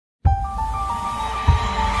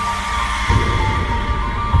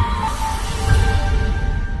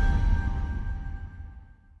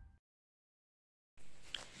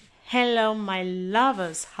Hello, my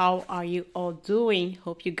lovers. How are you all doing?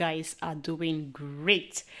 Hope you guys are doing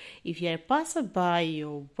great. If you're a passerby,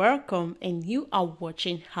 you're welcome, and you are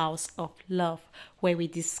watching House of Love, where we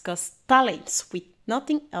discuss talents with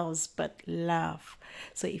nothing else but love.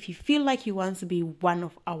 So if you feel like you want to be one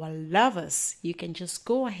of our lovers, you can just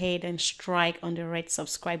go ahead and strike on the red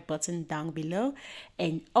subscribe button down below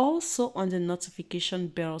and also on the notification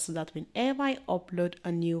bell so that whenever I upload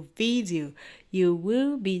a new video, you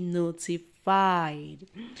will be notified.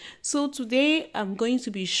 So today I'm going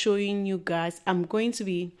to be showing you guys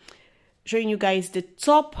the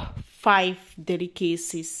top 5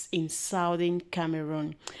 delicacies in Southern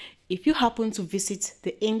Cameroon. If you happen to visit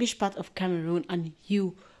the English part of Cameroon and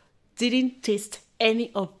you didn't taste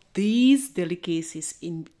any of these delicacies,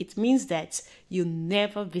 it means that you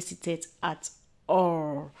never visited at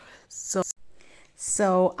all. So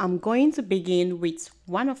I'm going to begin with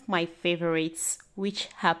one of my favorites, which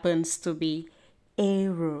happens to be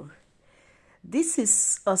Ero. This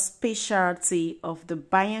is a specialty of the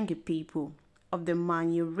Bayangi people of the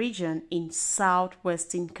Manu region in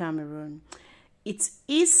southwestern Cameroon. It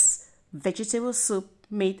is vegetable soup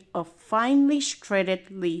made of finely shredded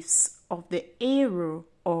leaves of the Ero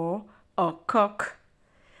or cock.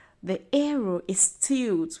 The Ero is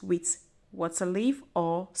stewed with water leaf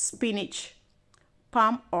or spinach,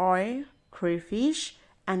 palm oil, crayfish,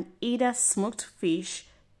 and either smoked fish,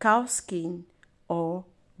 cow skin, or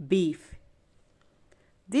beef.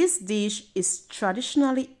 This dish is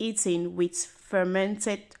traditionally eaten with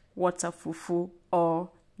fermented water fufu or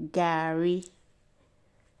gari.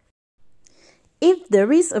 If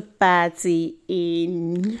there is a party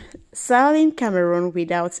in Southern Cameroon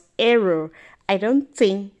without Ero, I don't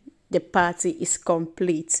think the party is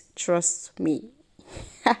complete. Trust me.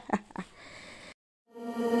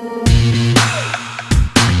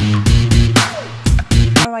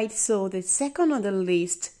 Alright, so the second on the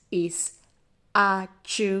list is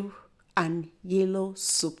achu and yellow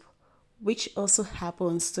soup, which also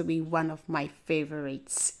happens to be one of my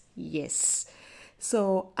favorites. Yes.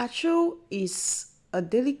 So achu is a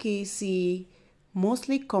delicacy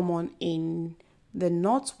mostly common in the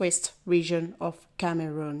northwest region of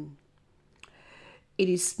Cameroon. It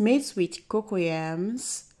is made with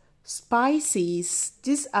cocoyams, spices.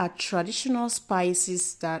 These are traditional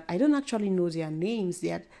spices that I don't actually know their names.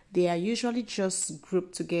 They are usually just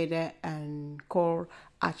grouped together and called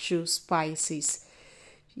achu spices.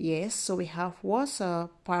 Yes, so we have water,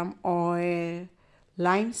 palm oil,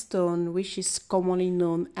 limestone, which is commonly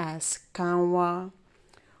known as kanwa.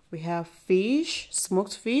 We have fish,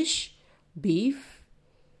 smoked fish, beef,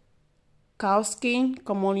 cow skin,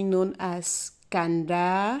 commonly known as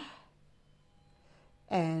kanda,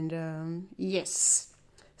 and yes.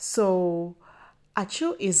 So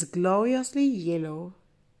achu is gloriously yellow.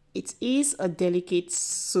 It is a delicate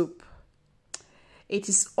soup. It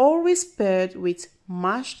is always paired with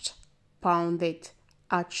mashed pounded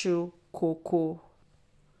achu cocoa.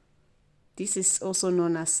 This is also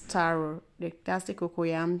known as taro. That's the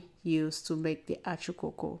cocoyam used to make the achu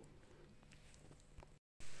cocoa.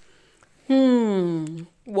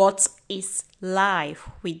 What is life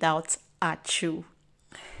without achu?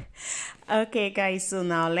 Okay, guys, so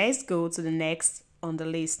now let's go to the next on the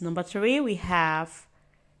list. Number 3, we have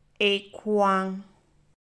ekwang.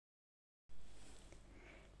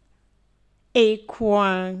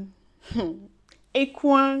 Ekwang.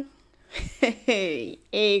 Ekwang.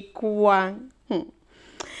 Ekwang.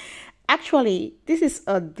 Actually, this is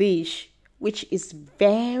a dish which is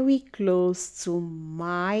very close to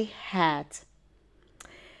my heart.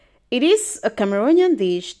 It is a Cameroonian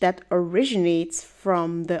dish that originates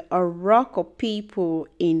from the Aroko people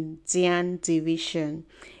in Dian Division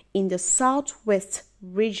in the southwest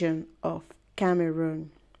region of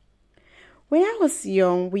Cameroon. When I was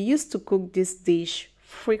young, we used to cook this dish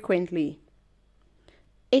frequently.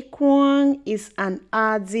 Ekwang is an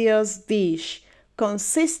arduous dish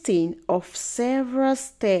consisting of several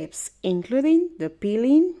steps, including the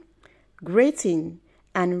peeling, grating,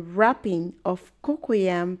 and wrapping of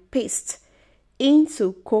cocoyam paste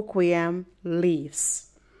into cocoyam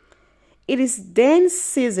leaves. It is then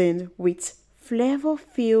seasoned with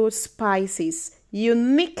flavor-filled spices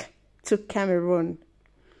unique to Cameroon.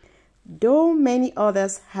 Though many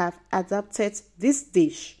others have adapted this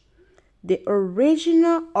dish, the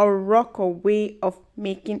original Aroko way of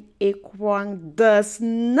making ekwang does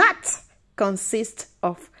not consist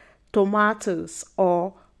of tomatoes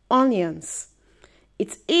or onions.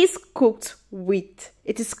 It is cooked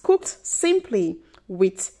simply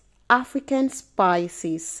with African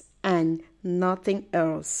spices and nothing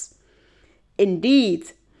else.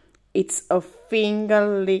 Indeed, It's a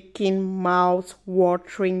finger-licking,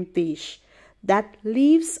 mouth-watering dish that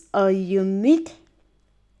leaves a unique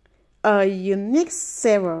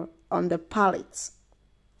savor on the palate.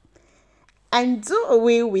 And do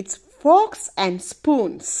away with forks and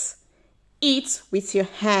spoons. Eat with your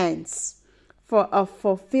hands for a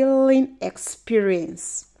fulfilling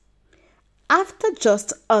experience. After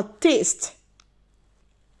just a taste,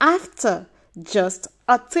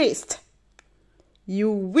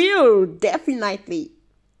 you will definitely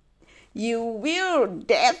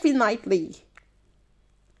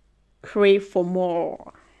crave for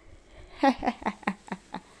more.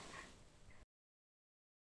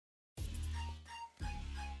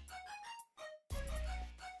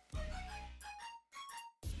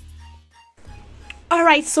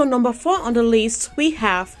 Alright, so number 4 on the list, we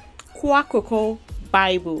have Kwakoko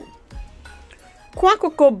Bible.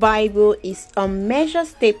 Kwakoko Bible is a major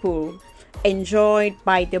staple enjoyed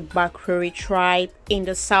by the Bakweri tribe in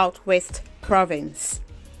the southwest province.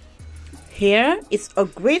 Here is a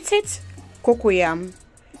grated cocoyam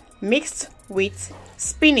mixed with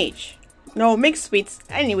spinach. In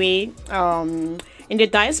the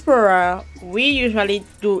diaspora, we usually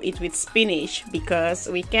do it with spinach because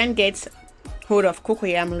we can get hold of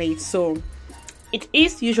cocoyam leaves. So it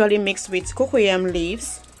is usually mixed with cocoyam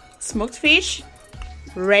leaves, smoked fish,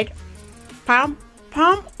 red palm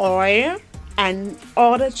oil, and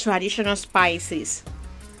other traditional spices.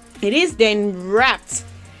 It is then wrapped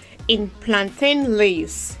in plantain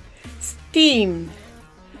leaves, steamed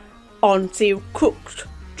until cooked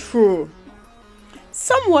through,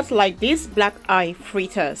 somewhat like these black eye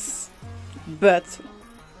fritters, but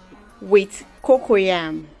with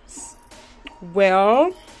cocoyams.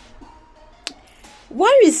 Well,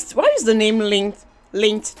 why is the name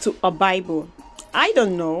linked to a Bible? I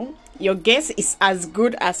don't know. Your guess is as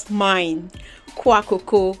good as mine.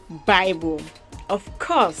 Kwakoko Bible. Of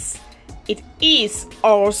course, it is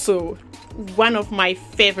also one of my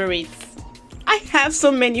favorites. I have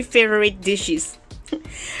so many favorite dishes.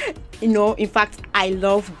 In fact, I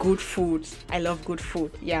love good food.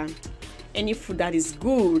 Yeah. Any food that is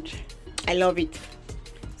good, I love it.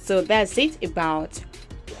 So that's it about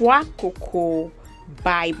Kwakoko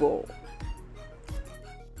Bible.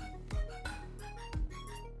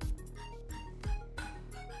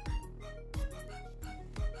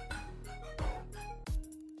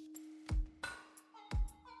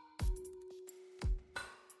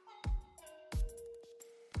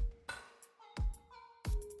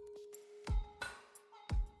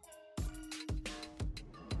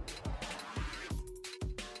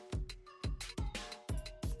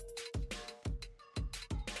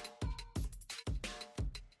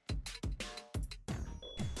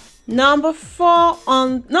 Number 5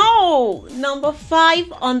 on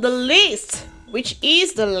the list, which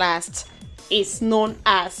is the last, is known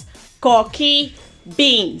as cocky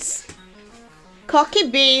beans. Cocky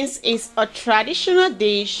beans is a traditional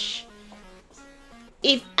dish,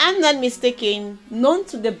 if I'm not mistaken, known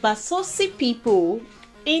to the Basosi people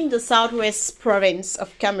in the southwest province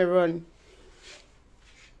of Cameroon.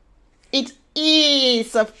 It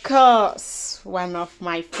is, of course, one of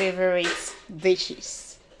my favorite dishes.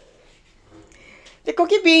 The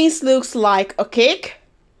cocky beans looks like a cake,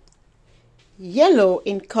 yellow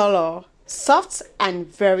in color, soft and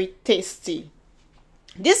very tasty.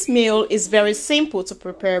 This meal is very simple to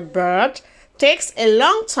prepare but takes a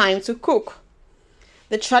long time to cook.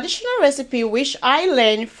 The traditional recipe, which I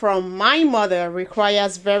learned from my mother,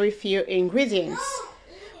 requires very few ingredients: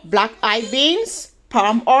 black eye beans,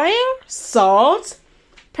 palm oil, salt,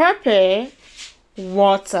 pepper,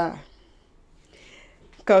 water.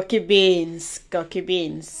 Cocky beans.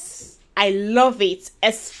 I love it,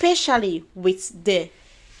 especially with the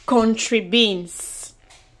country beans.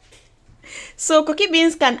 So cocky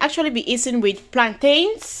beans can actually be eaten with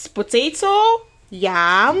plantains, potato,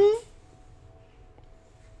 yam,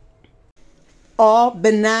 or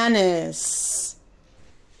bananas.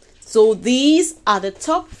 So these are the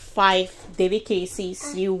top 5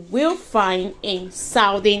 delicacies you will find in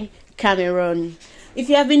Southern Cameroon. If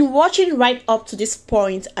you have been watching right up to this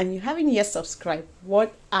point and you haven't yet subscribed,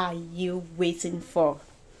 what are you waiting for?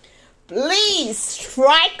 Please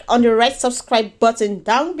strike on the red subscribe button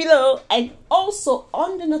down below and also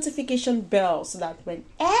on the notification bell so that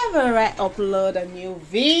whenever I upload a new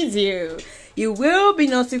video, you will be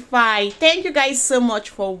notified. Thank you guys so much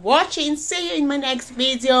for watching. See you in my next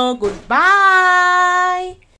video. Goodbye.